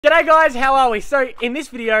G'day guys, how are we? So in this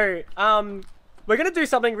video, we're going to do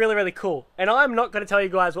something really cool. And I'm not going to tell you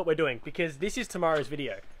guys what we're doing because this is tomorrow's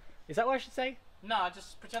video. Is that what I should say? No,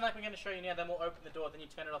 just pretend like we're going to show you now, then we'll open the door, then you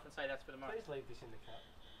turn it off and say that's for tomorrow. Please leave this in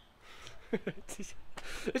the cat.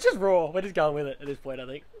 It's just raw. We're just going with it at this point, I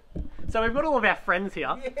think. So we've got all of our friends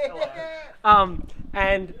here. Yeah.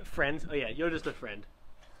 And friends. Oh yeah, you're just a friend.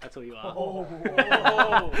 That's all you are. Oh.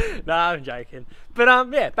 Nah, I'm joking.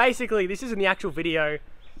 But yeah, basically this isn't the actual video.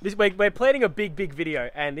 We're planning a big video,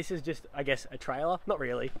 and this is just, I guess, a trailer. Not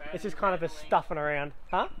really. It's just kind of a stuffing around.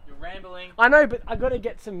 Huh? You're rambling. I know, but I got to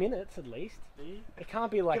get some minutes at least. It can't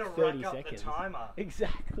be like Gotta 30 rack up seconds. the timer.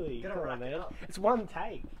 Exactly. Gotta Come on, rack it man. up. It's one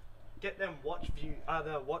take. Get them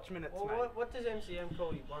the watch minutes, Well, mate. what does MCM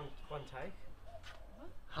call you? One take?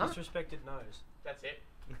 Huh? Disrespected nose. That's it.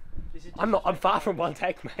 This is I'm far from one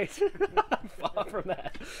take, mate. I'm far from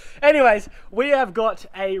that. Anyways, we have got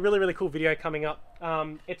a really cool video coming up.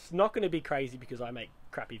 It's not going to be crazy because I make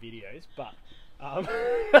crappy videos, but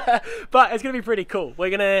but it's going to be pretty cool. We're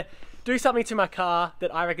going to do something to my car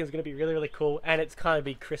that I reckon is going to be really cool, and it's kind of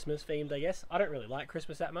be Christmas themed, I guess. I don't really like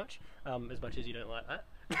Christmas that much as you don't like that.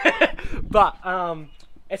 But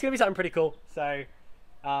it's going to be something pretty cool. So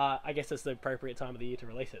I guess it's the appropriate time of the year to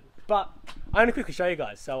release it. But I'm going to quickly show you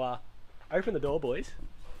guys. So open the door, boys.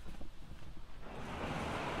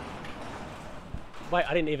 Wait,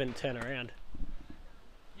 I didn't even turn around.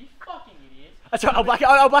 You fucking idiot. That's right, I'll black it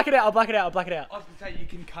out. I'll black it out. I'll black it out. I'll black it out. I was gonna say you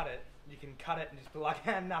can cut it. You can cut it and just be like,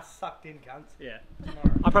 nah, sucked in, cunts. Yeah.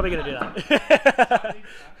 Tomorrow. I'm probably going to do that.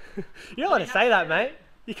 You don't want to say that, mate.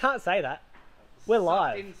 You can't say that. We're Sucked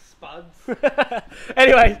live. in spuds.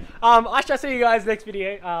 Anyways, I shall see you guys next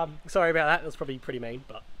video. Sorry about that. That was probably pretty mean,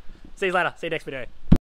 but see you later. See you next video.